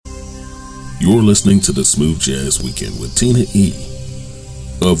You're listening to the Smooth Jazz Weekend with Tina E.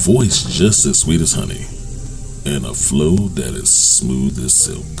 A voice just as sweet as honey, and a flow that is smooth as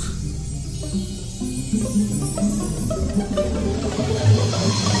silk.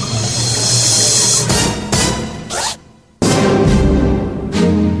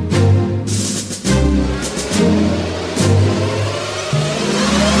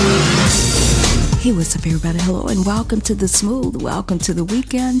 Hey, what's up, everybody? Hello, and welcome to the Smooth. Welcome to the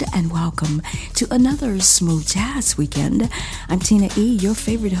weekend, and welcome to another Smooth Jazz Weekend. I'm Tina E., your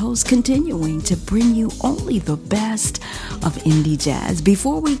favorite host, continuing to bring you only the best of indie jazz.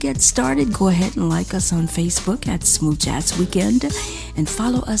 Before we get started, go ahead and like us on Facebook at Smooth Jazz Weekend, and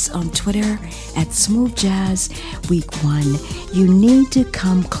follow us on Twitter at Smooth Jazz Week 1. You need to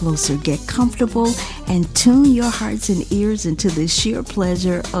come closer, get comfortable, and tune your hearts and ears into the sheer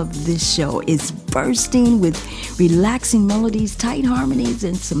pleasure of this show. It's bursting with relaxing melodies, tight harmonies,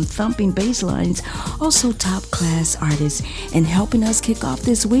 and some thumping bass lines. Also top-class artists. And helping us kick off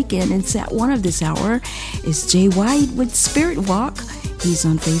this weekend in set one of this hour is JWhite-Spirit Walk. He's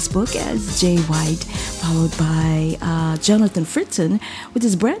on Facebook as JWhite, followed by Jonathan Fritzen with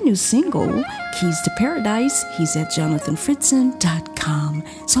his brand new single, Keys to Paradise. He's at jonathanfritzen.com.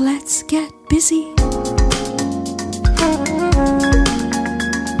 So let's get busy.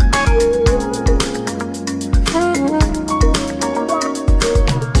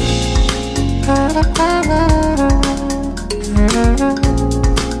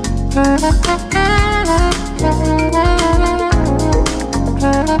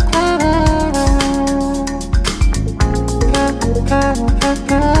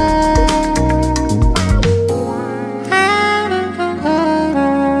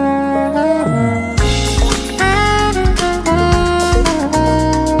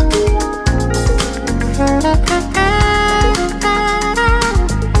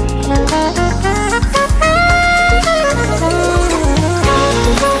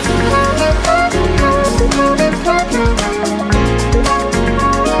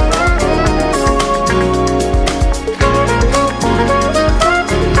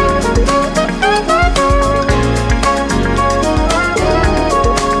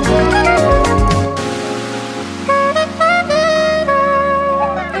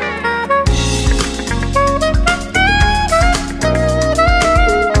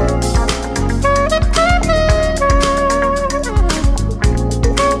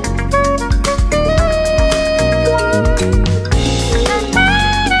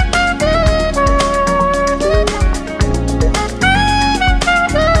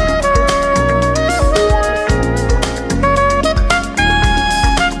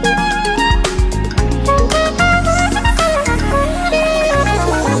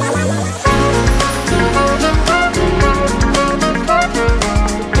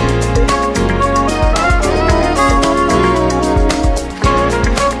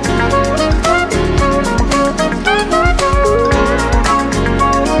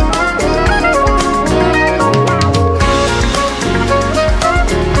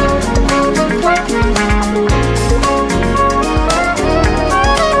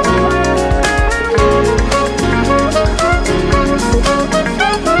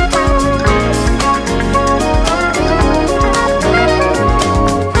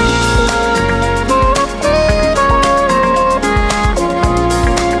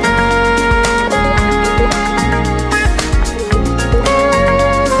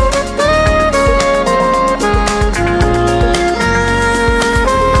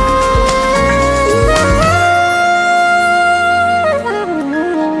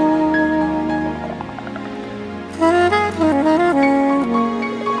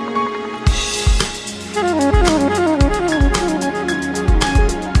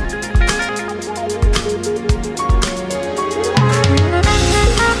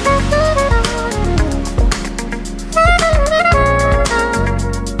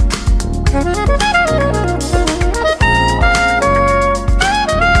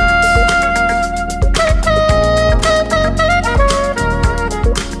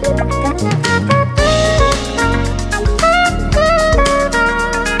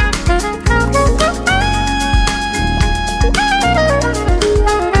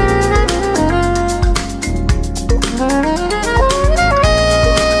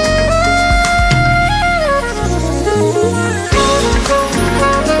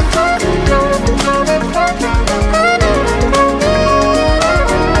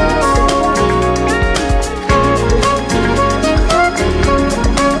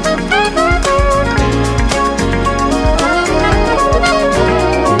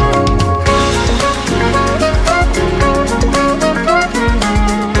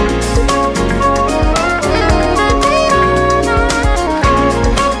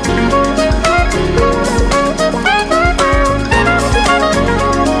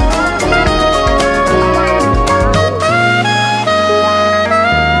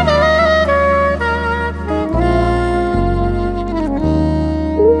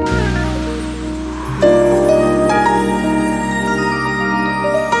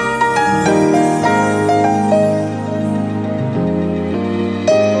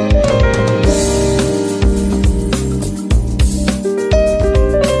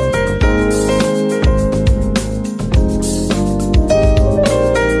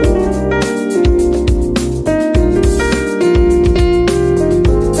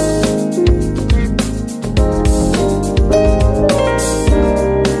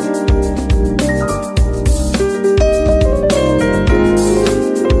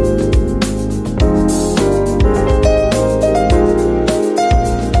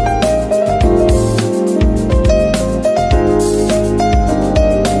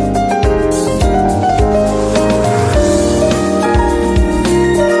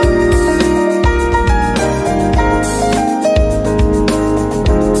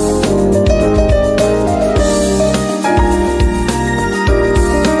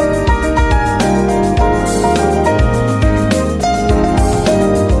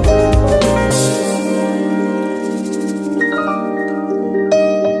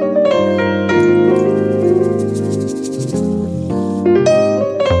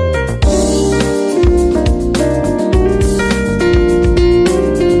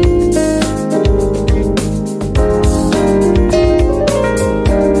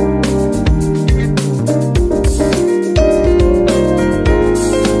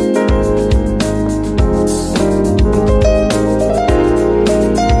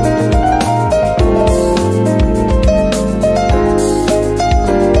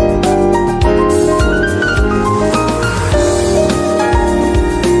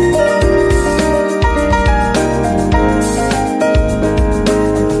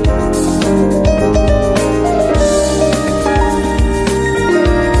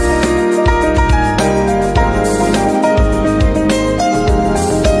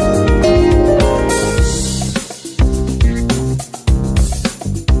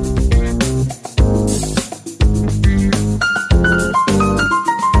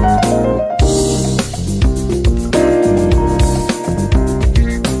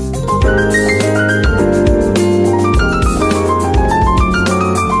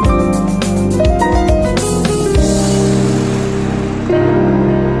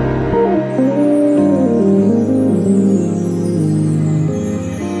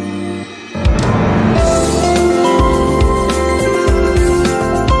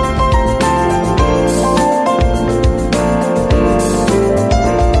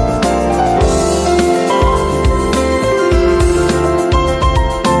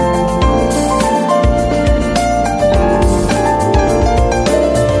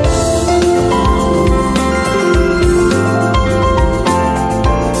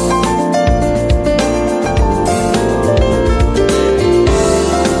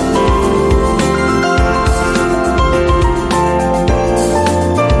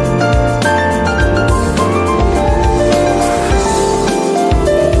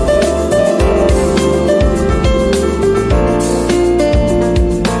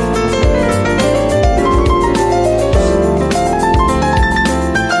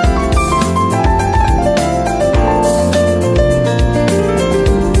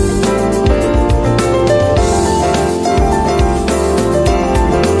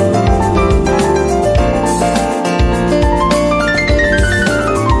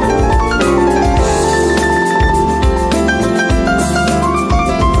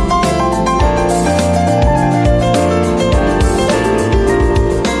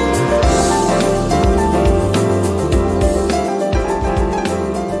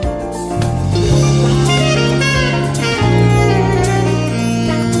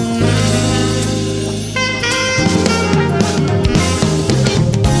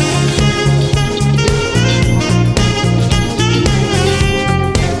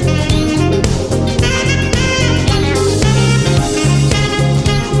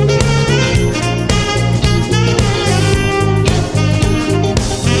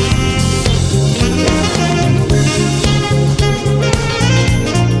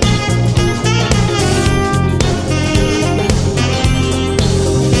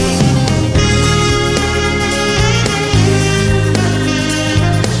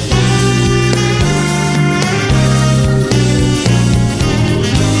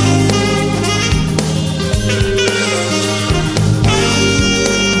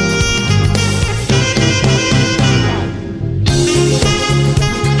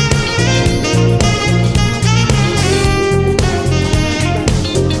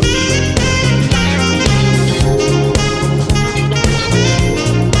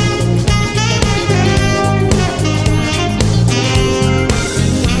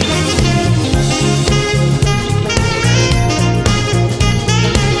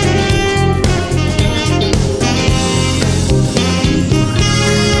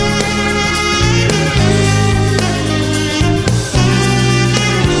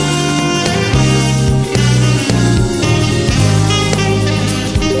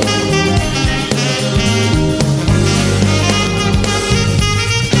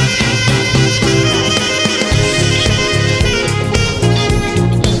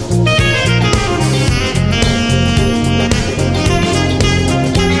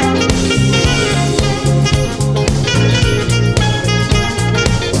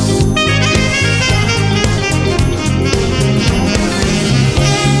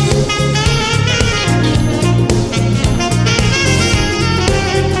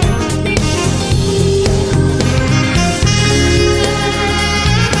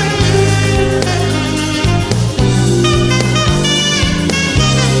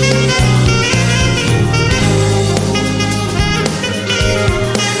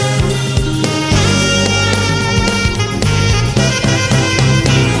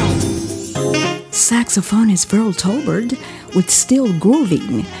 saxophonist Vearl Tolbert with Still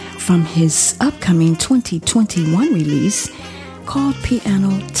Groovin from his upcoming 2021 release called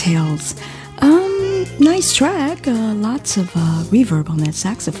Piano Tales. Nice track, lots of reverb on that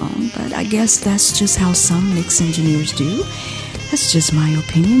saxophone, but I guess that's just how some mix engineers do. That's just my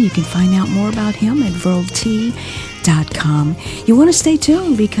opinion. You can find out more about him at VearlT.com. You want to stay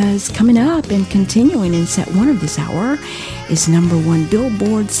tuned because coming up and continuing in set 1 of this hour is #1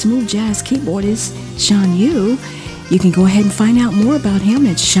 Billboard smooth jazz keyboardist Sean Yu. You can go ahead and find out more about him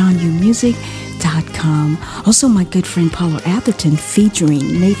at SeanYuMusic.com. Also, my good friend Paula Atherton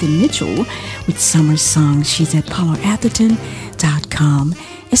featuring Nathan Mitchell with Summer Songs. She's at PaulaAtherton.com.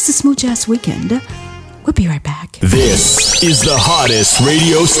 It's the Smooth Jazz Weekend. We'll be right back. This is the hottest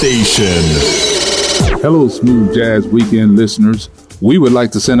radio station. Hello, Smooth Jazz Weekend listeners. We would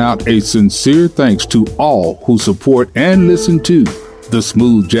like to send out a sincere thanks to all who support and listen to the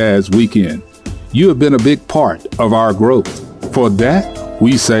Smooth Jazz Weekend. You have been a big part of our growth. For that,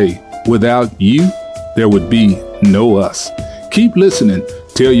 we say, without you, there would be no us. Keep listening.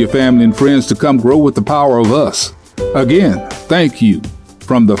 Tell your family and friends to come grow with the power of us. Again, thank you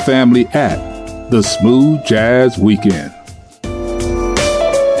from the family at the Smooth Jazz Weekend.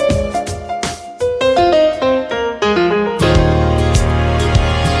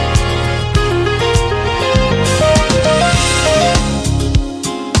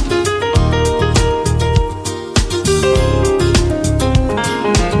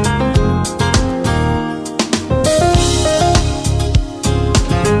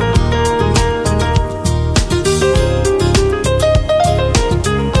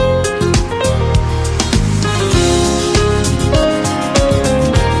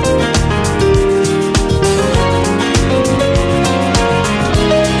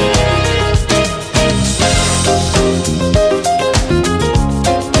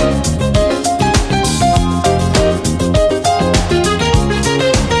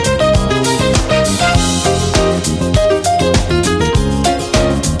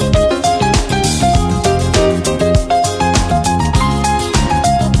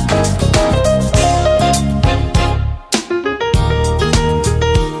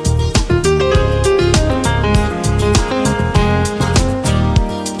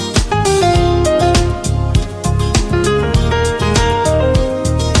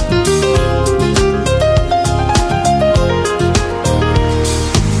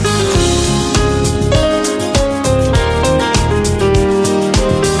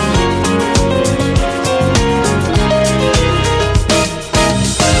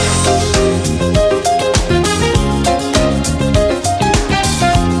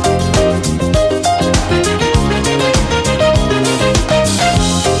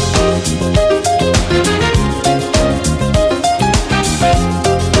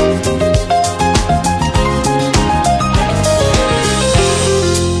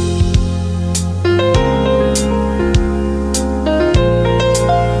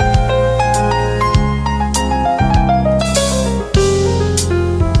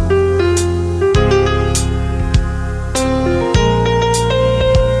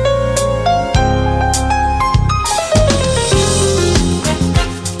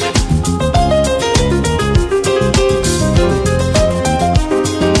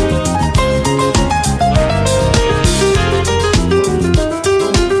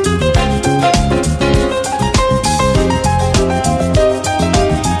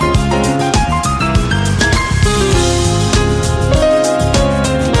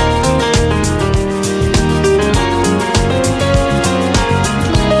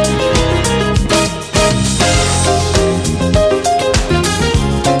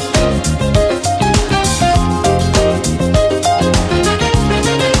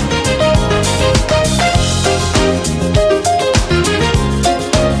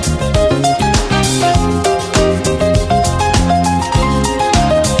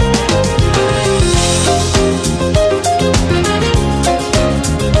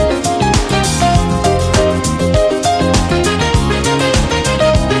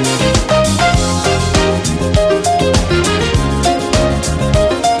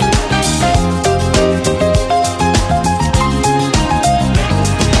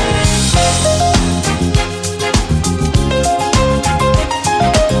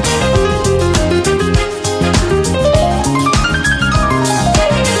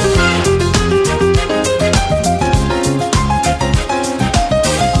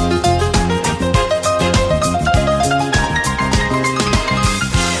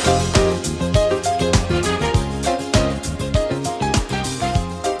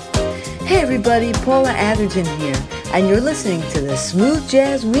 everybody, Paula Atherton here. and you're listening to the Smooth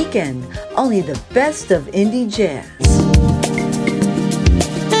Jazz Weekend, only the best of indie jazz.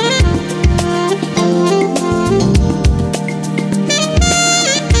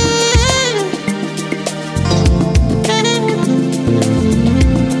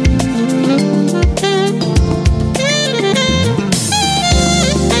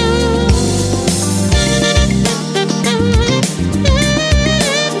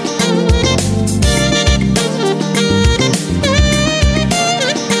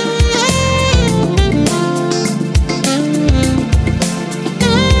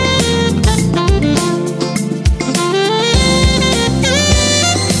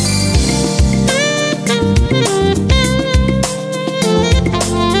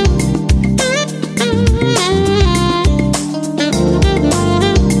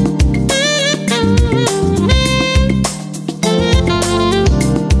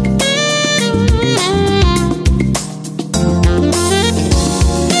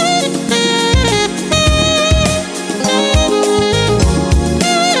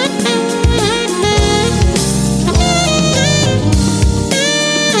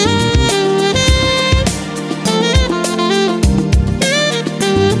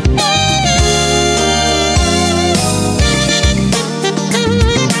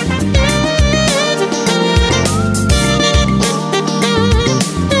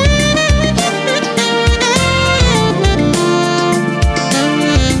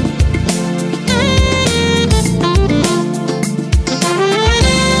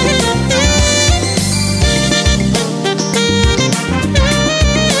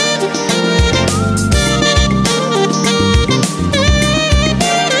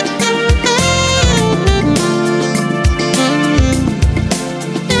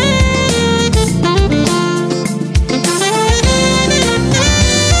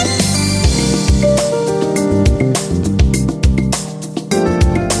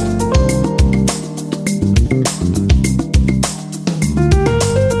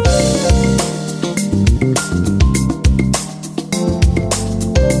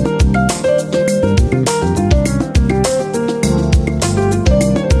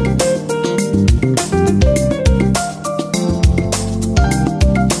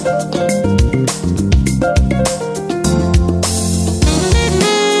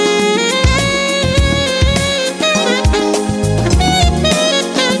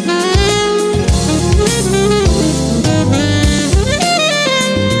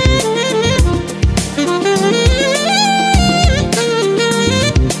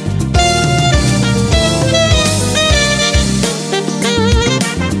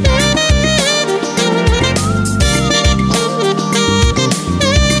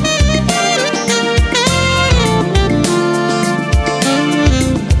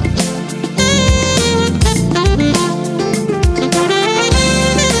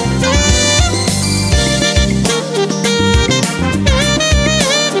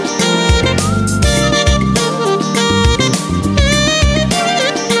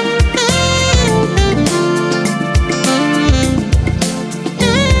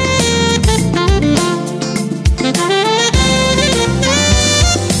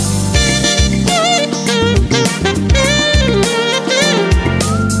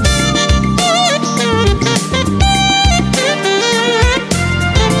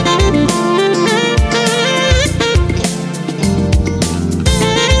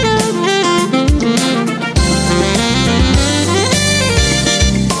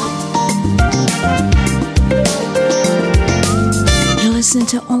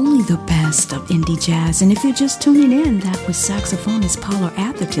 To only the best of indie jazz. And if you're just tuning in, that was saxophonist Paula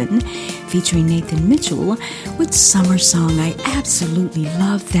Atherton featuring Nathan Mitchell with Summer Song. I absolutely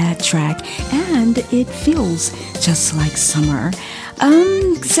love that track, and it feels just like summer.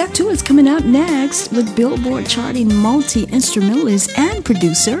 Set 2 is coming up next with Billboard charting multi-instrumentalist and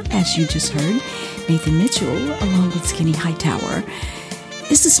producer, as you just heard, Nathan Mitchell, along with Skinny Hightower.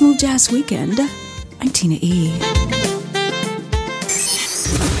 It's the Smooth Jazz Weekend. I'm Tina E.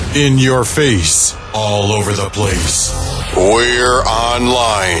 In your face, all over the place. We're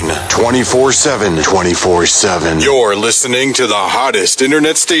online 24/7. 24/7. You're listening to the hottest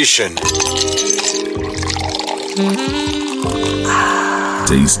internet station.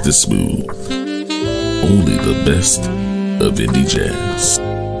 Taste the smooth. Only the best of indie jazz.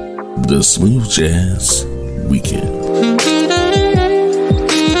 The Smooth Jazz Weekend.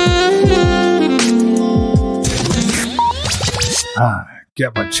 I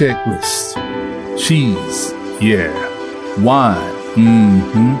got my checklist. Cheese, yeah. Wine,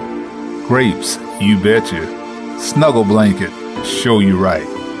 grapes, you betcha. Snuggle blanket, show you right.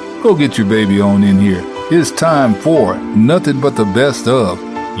 Go get your baby on in here It's time for nothing but the best of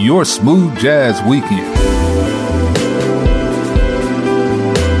your Smooth Jazz Weekend.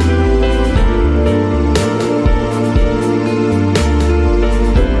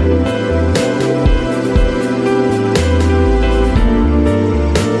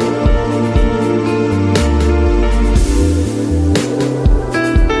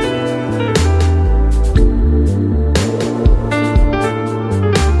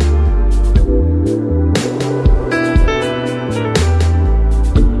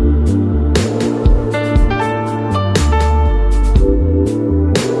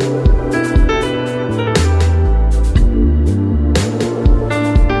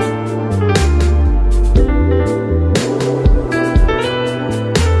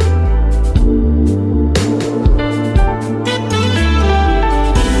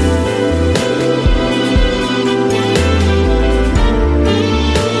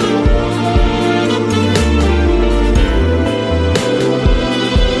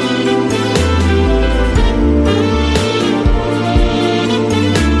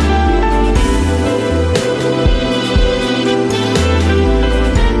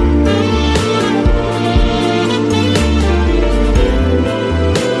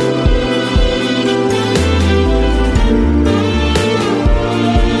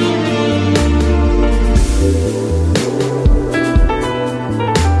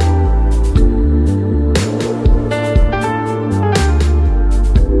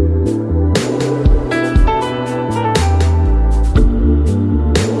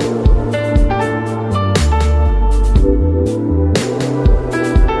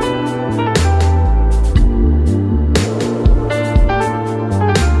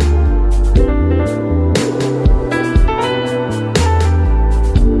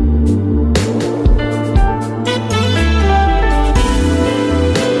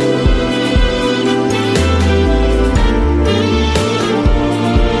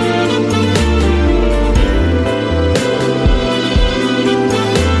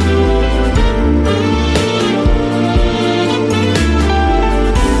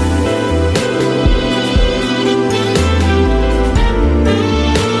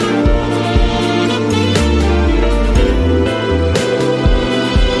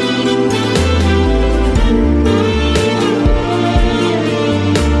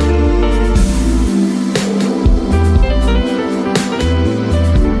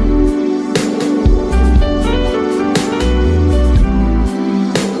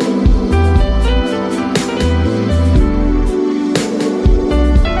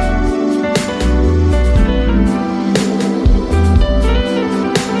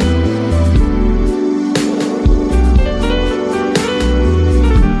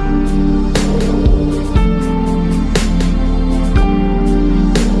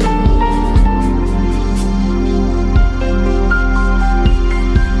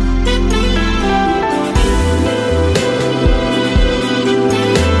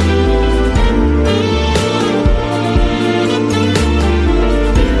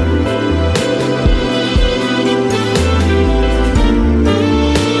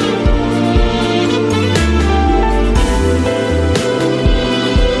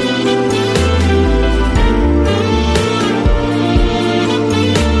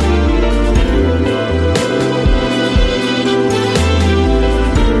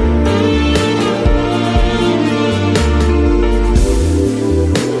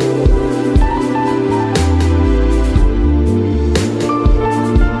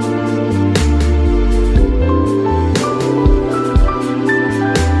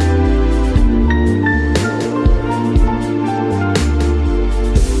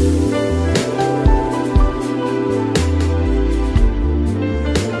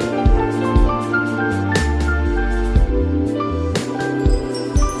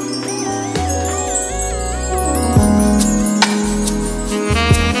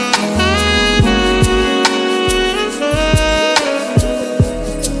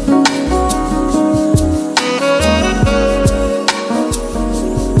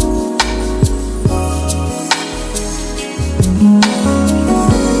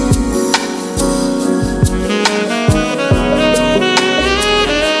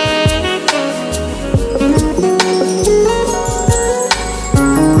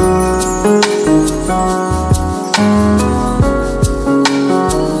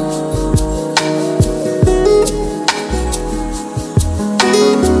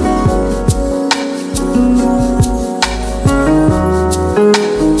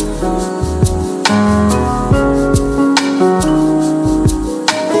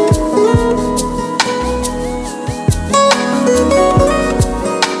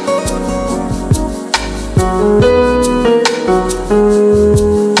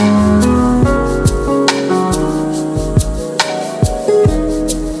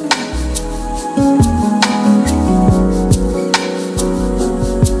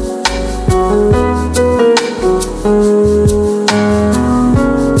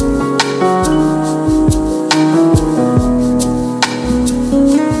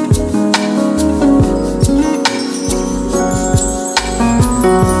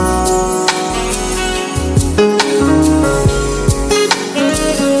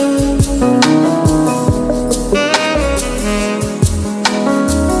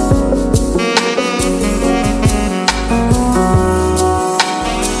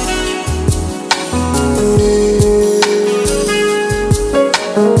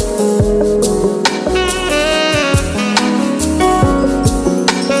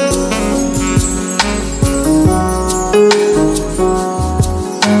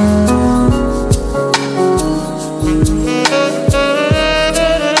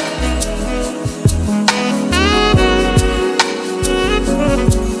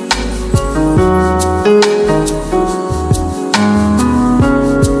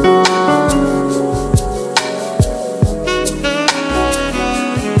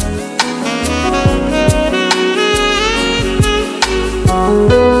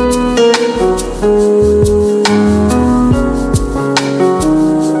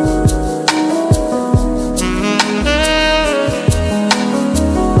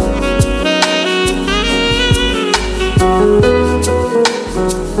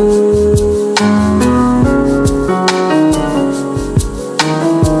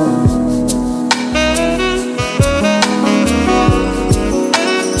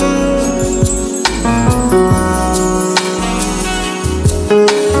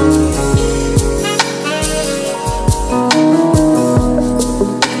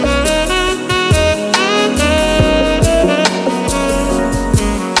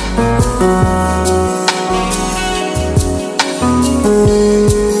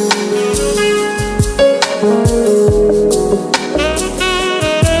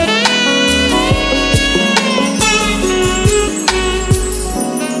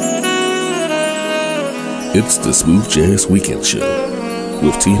 It's the Smooth Jazz Weekend Show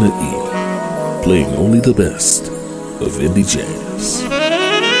with Tina E, playing only the best of indie jazz.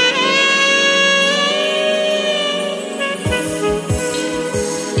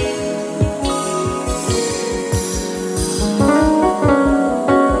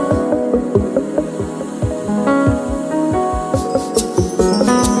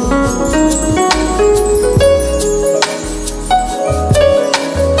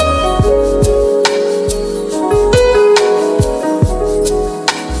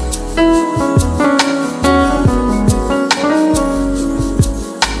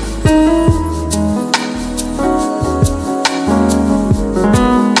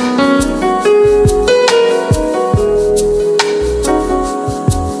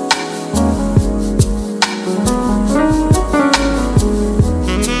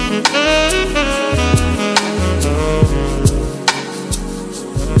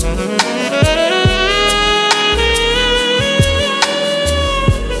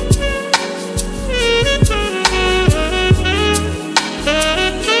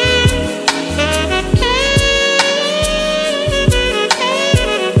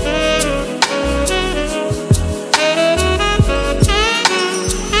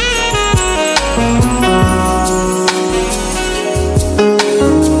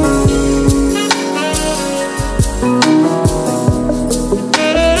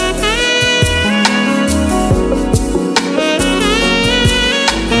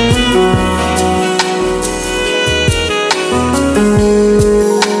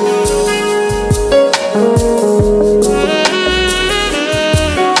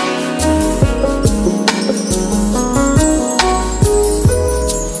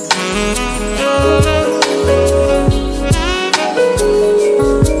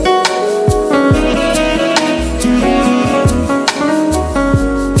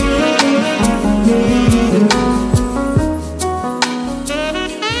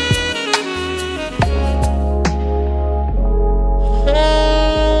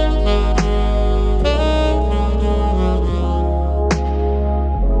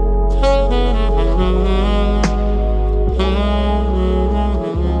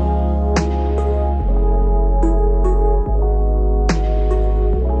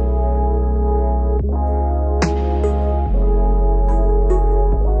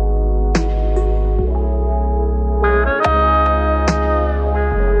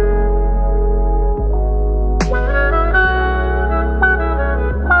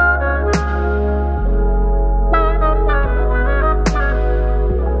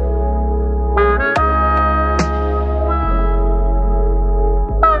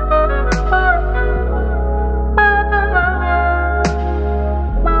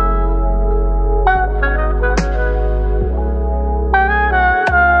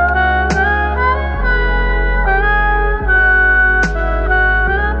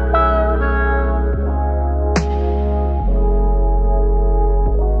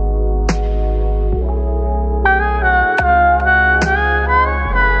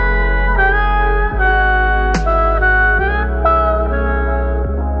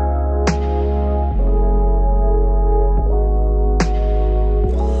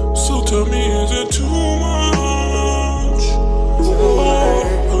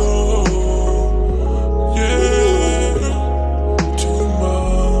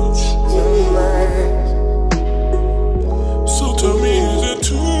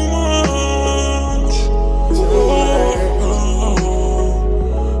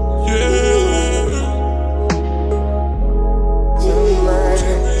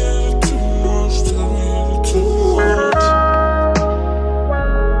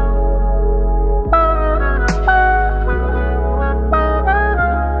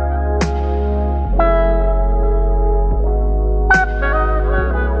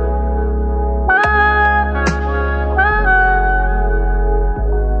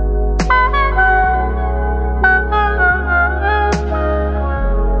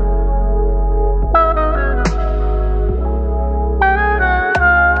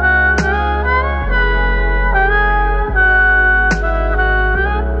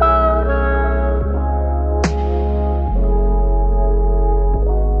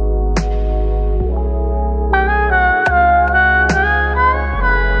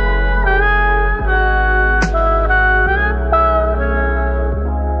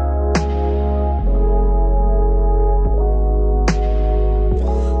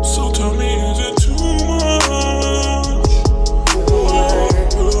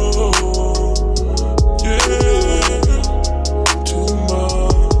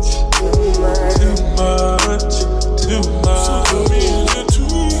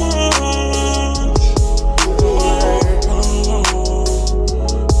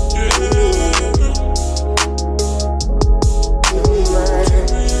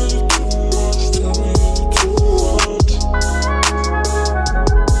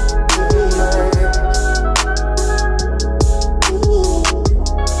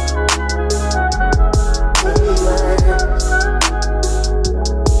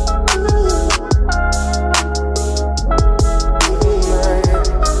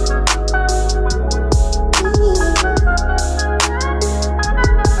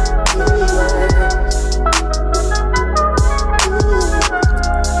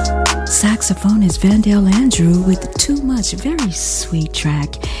 saxophone is Vandell Andrew with Too Much, very sweet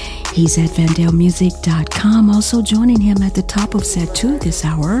track. He's at vandellmusic.com. Also joining him at the top of set 2 this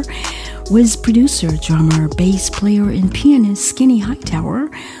hour was producer, drummer, bass player, and pianist Skinny Hightower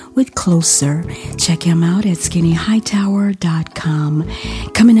with Closer. Check him out at skinnyhightower.com.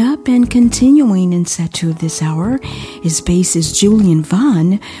 Coming up and continuing in set 2 of this hour is bassist Julian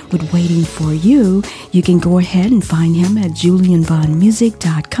Vaughn with Waiting For You. You can go ahead and find him at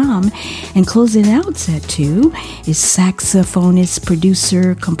julianvaughnmusic.com. And closing out set 2 is saxophonist,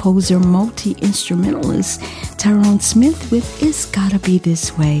 producer, composer, multi-instrumentalist Tyrone Smith with It's Gotta Be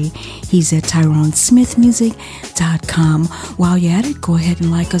This Way. He's at tyronesmithmusic.com. While you're at it, go ahead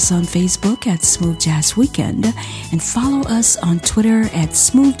and like us on Facebook at Smooth Jazz Weekend and follow us on Twitter at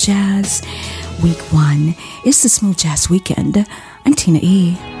Smooth Jazz Week 1. It's the Smooth Jazz Weekend. I'm Tina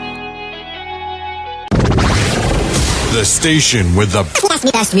E. The station with the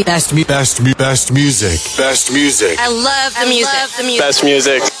best music. Best music. I love the music. Best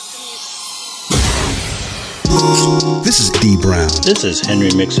music. This is D. Brown. This is Henry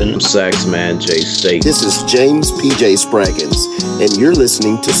Mixon. Saxman J. State. This is James P.J. Spraggins, and you're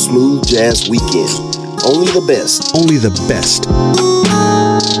listening to Smooth Jazz Weekend. Only the best. Only the best.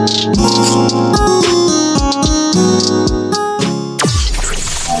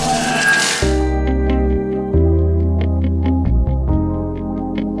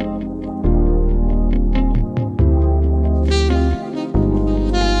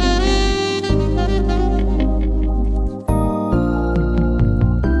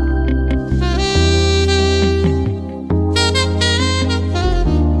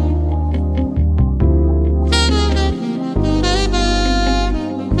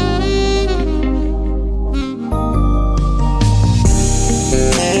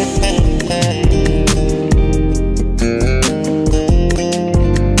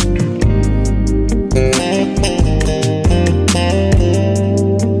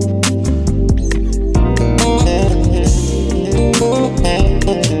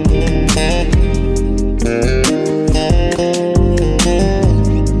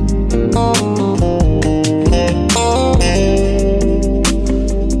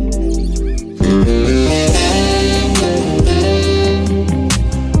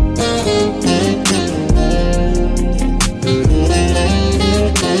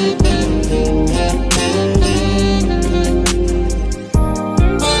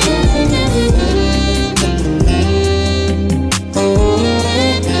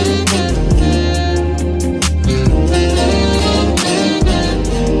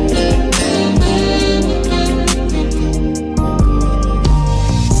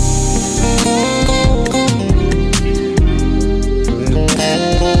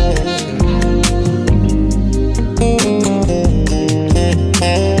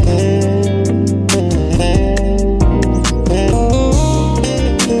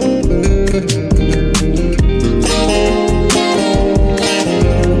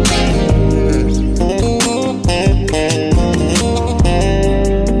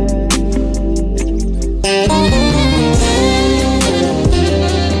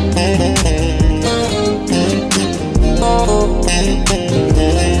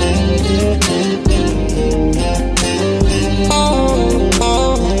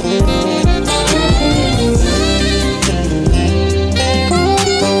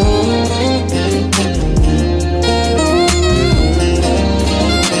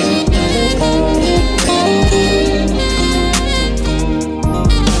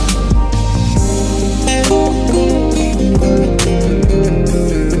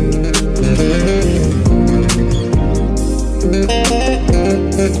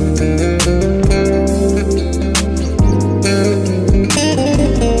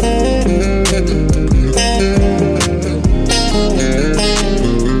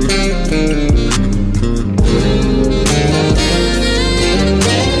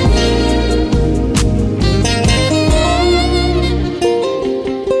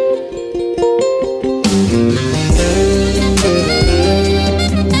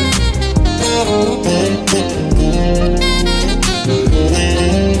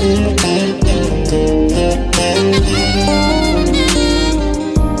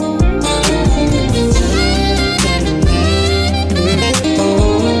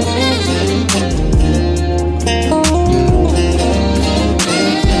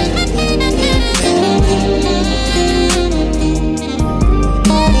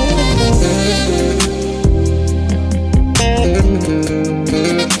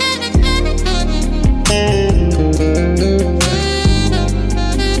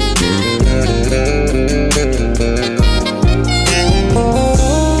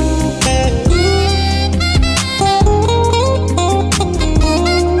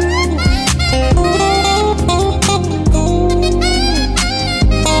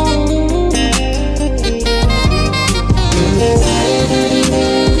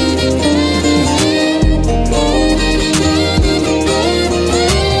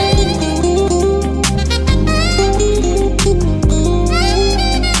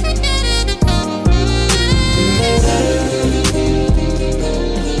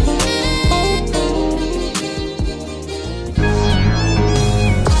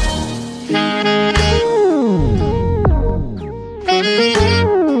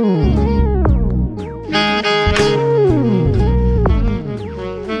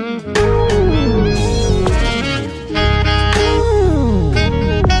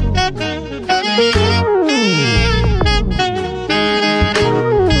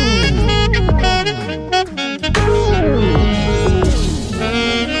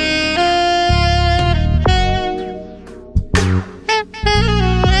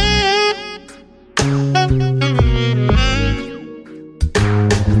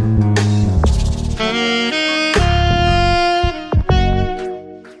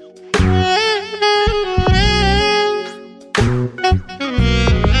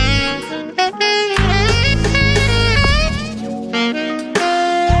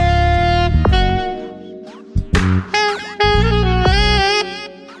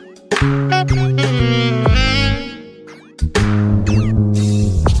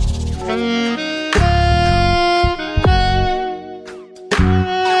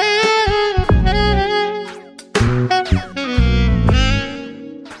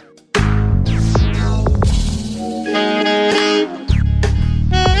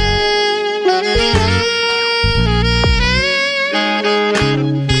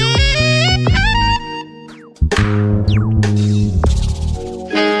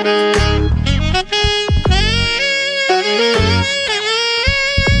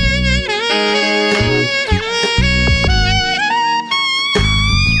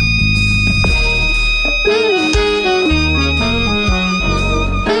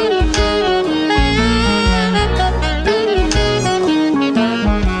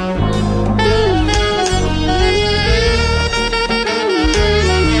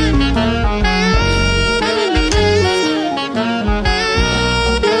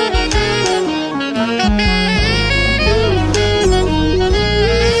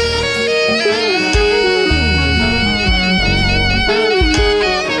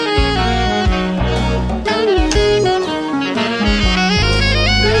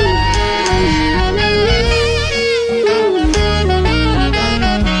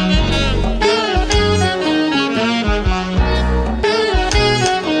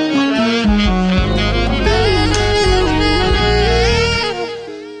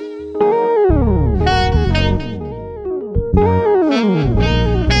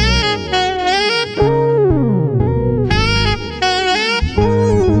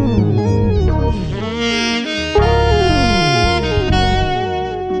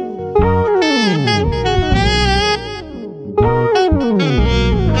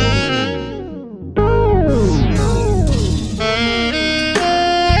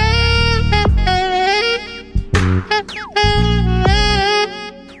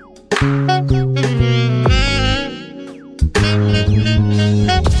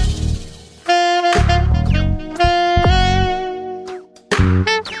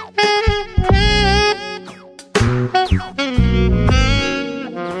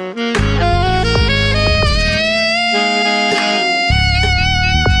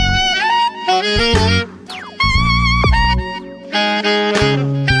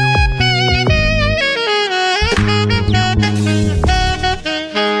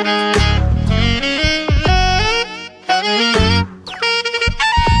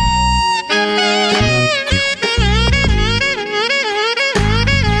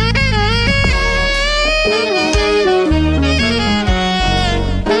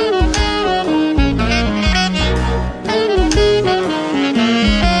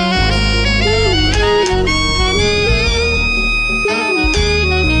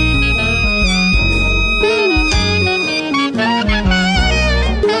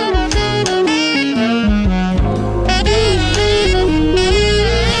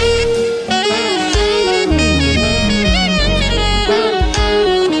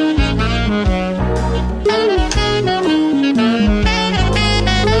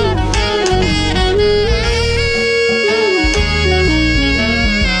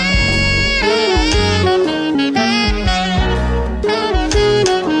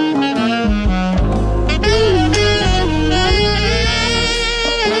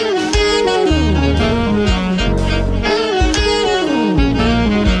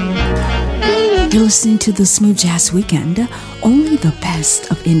 You're listening to the Smooth Jazz Weekend, only the best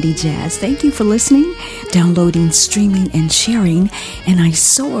of indie jazz. Thank you for listening, downloading, streaming, and sharing. And I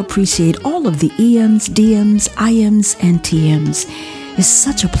so appreciate all of the EMs, DMs, IMs, and TMs. It's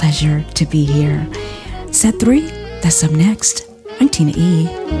such a pleasure to be here. Set 3, that's up next. I'm Tina E.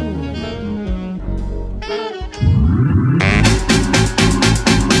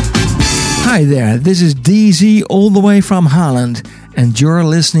 Hi there, this is DZ all the way from Holland, and you're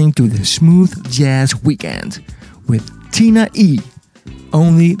listening to the Smooth Jazz Weekend with Tina E.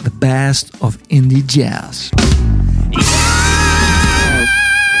 Only the best of indie jazz.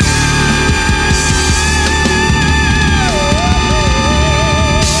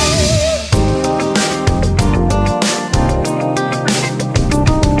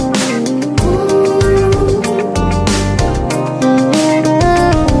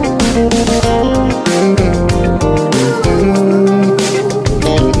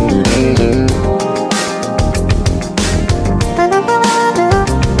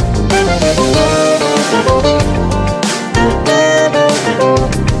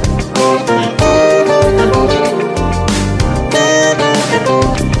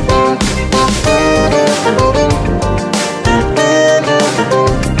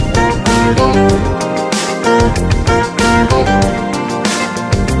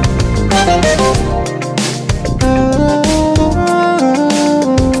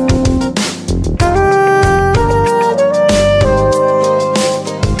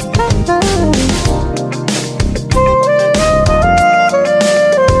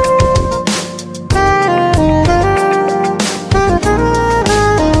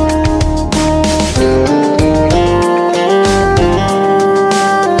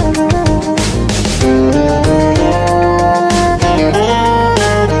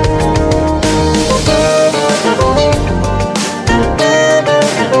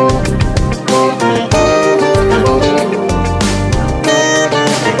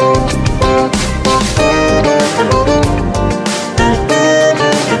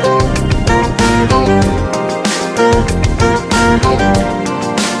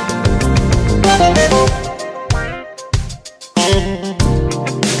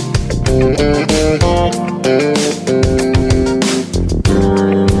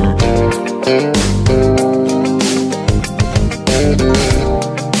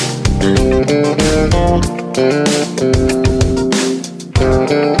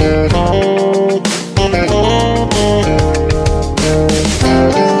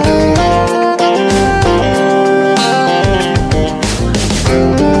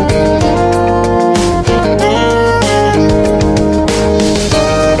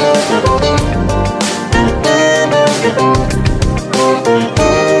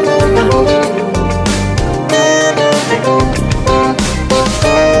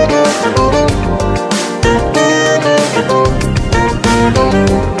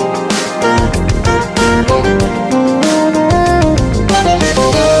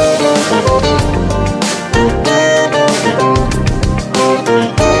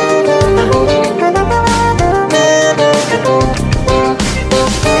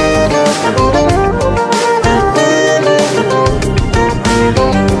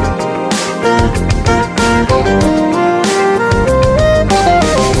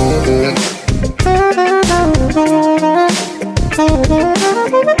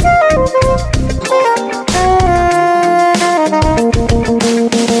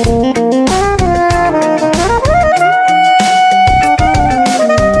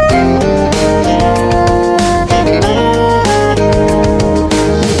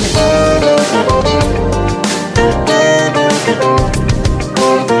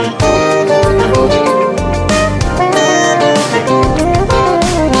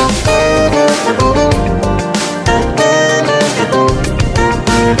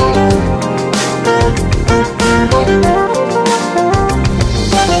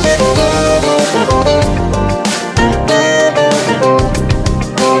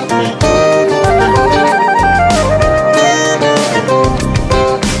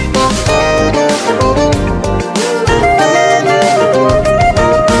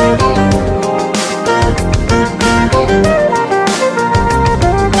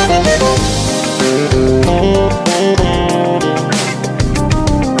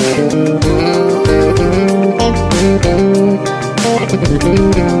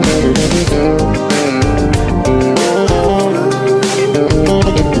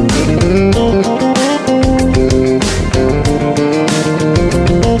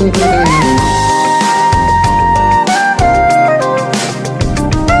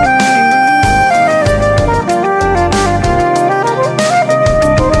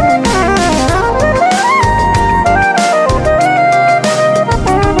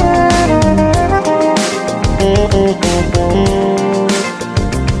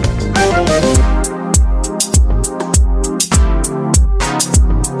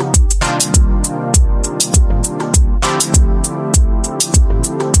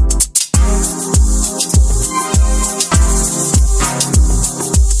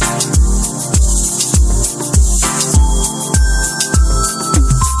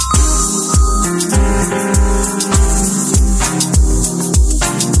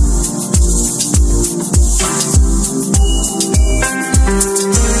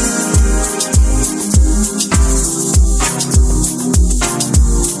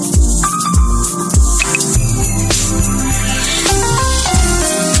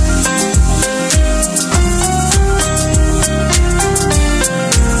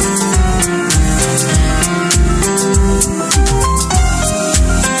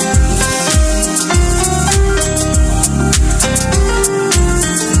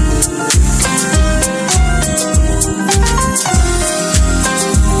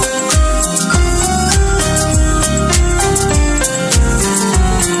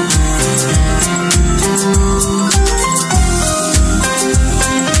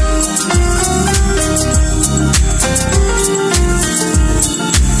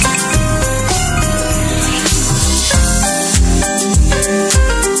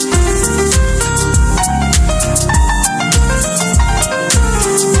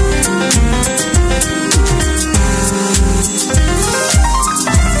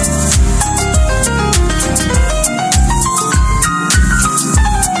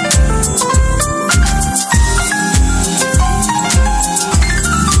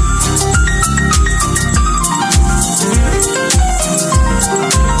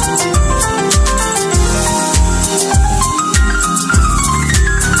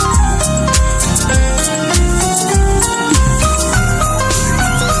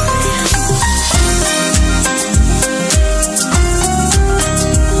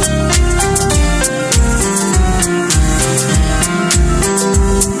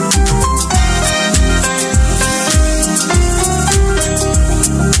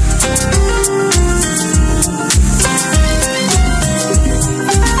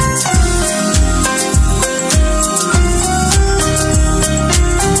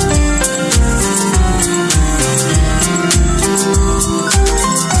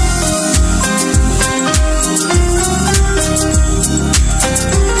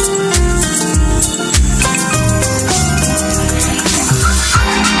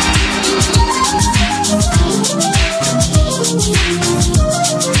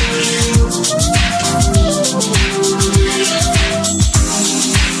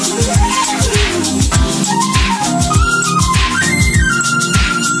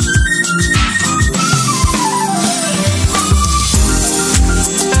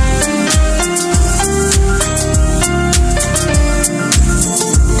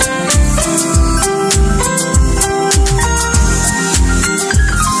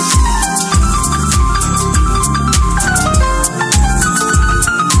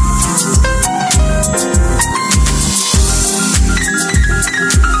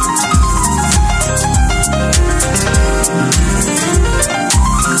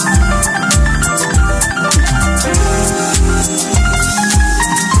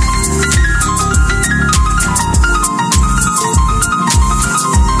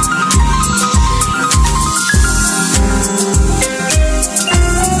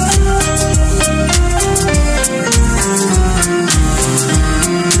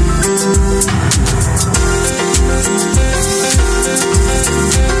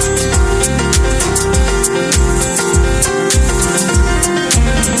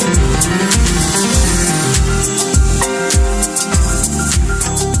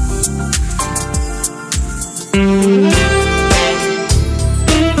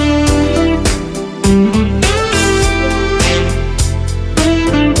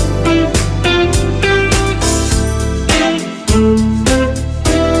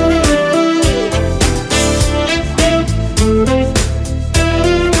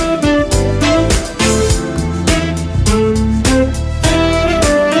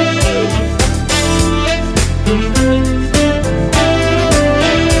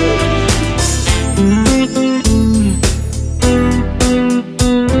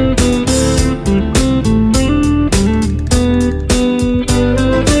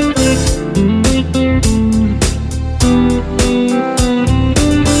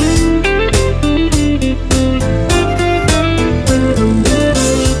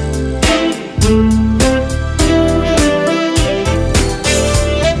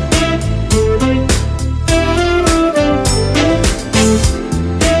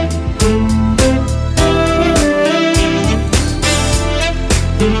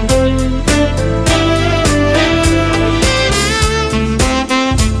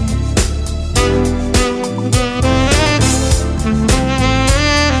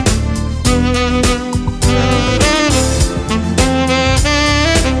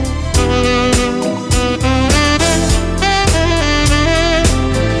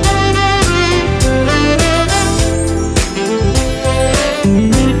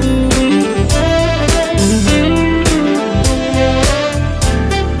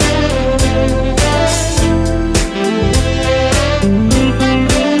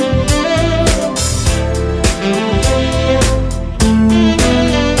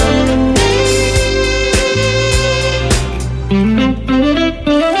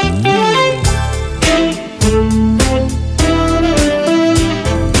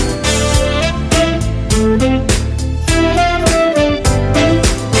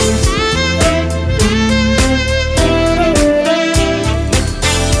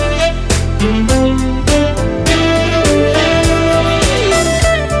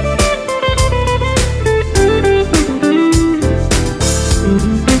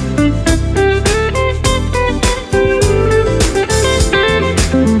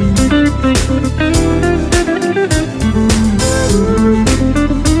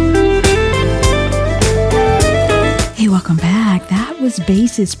 jazz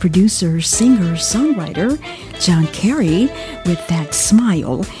bassist, producer, singer, songwriter, John Carey with That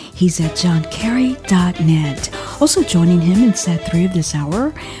Smile. He's at johncarey.net. Also joining him in set 3 of this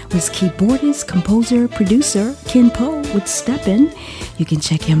hour was keyboardist, composer, producer Ken Powe-Steppin. You can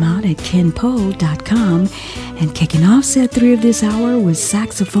check him out at kenpowe.com. And kicking off set 3 of this hour was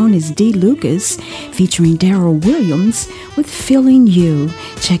saxophonist Dee Lucas featuring Darryl Williams with Feeling You.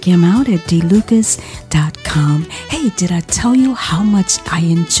 Check him out at dlucas.com. Hey, did I tell you how much I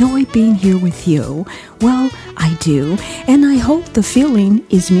enjoy being here with you? Well, I do, and I hope the feeling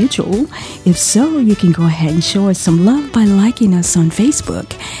is mutual. If so, you can go ahead and show us some love by liking us on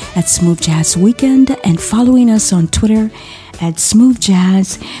Facebook at Smooth Jazz Weekend and following us on Twitter at Smooth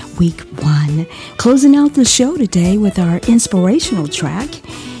Jazz Week 1. Closing out the show today with our inspirational track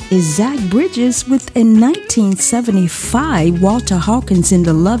is Zach Bridges with a 1975 Walter Hawkins in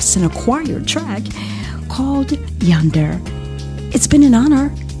the Love Center Choir track called Yonder. It's been an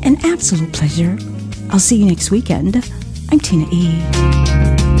honor, an absolute pleasure. I'll see you next weekend. I'm Tina E.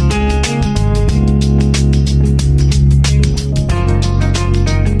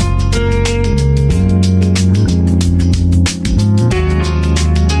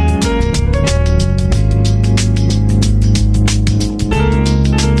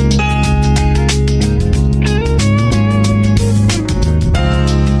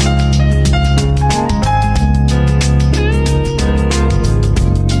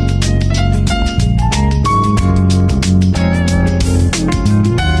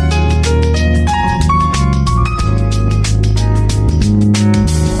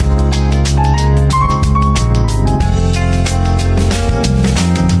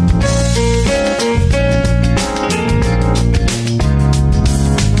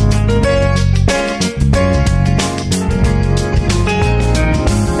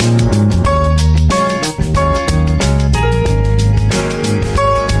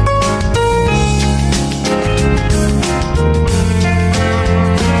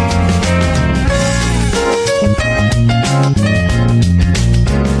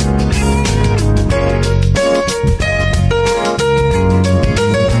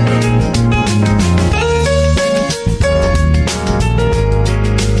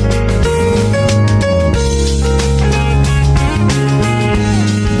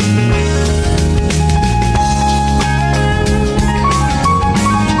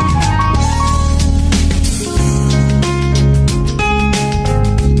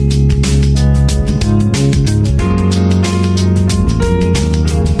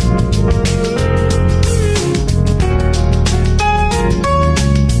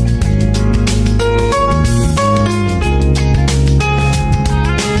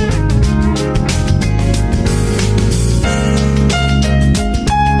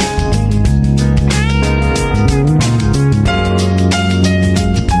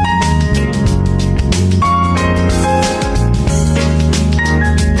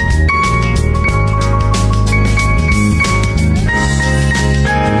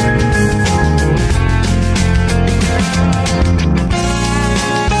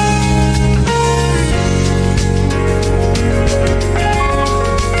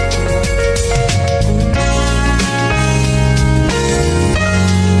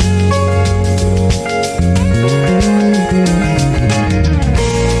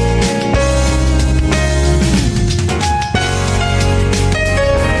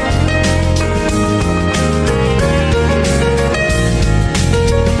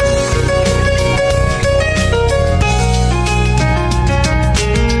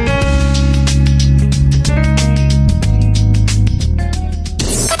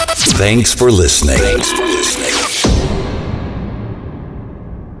 Thanks for listening.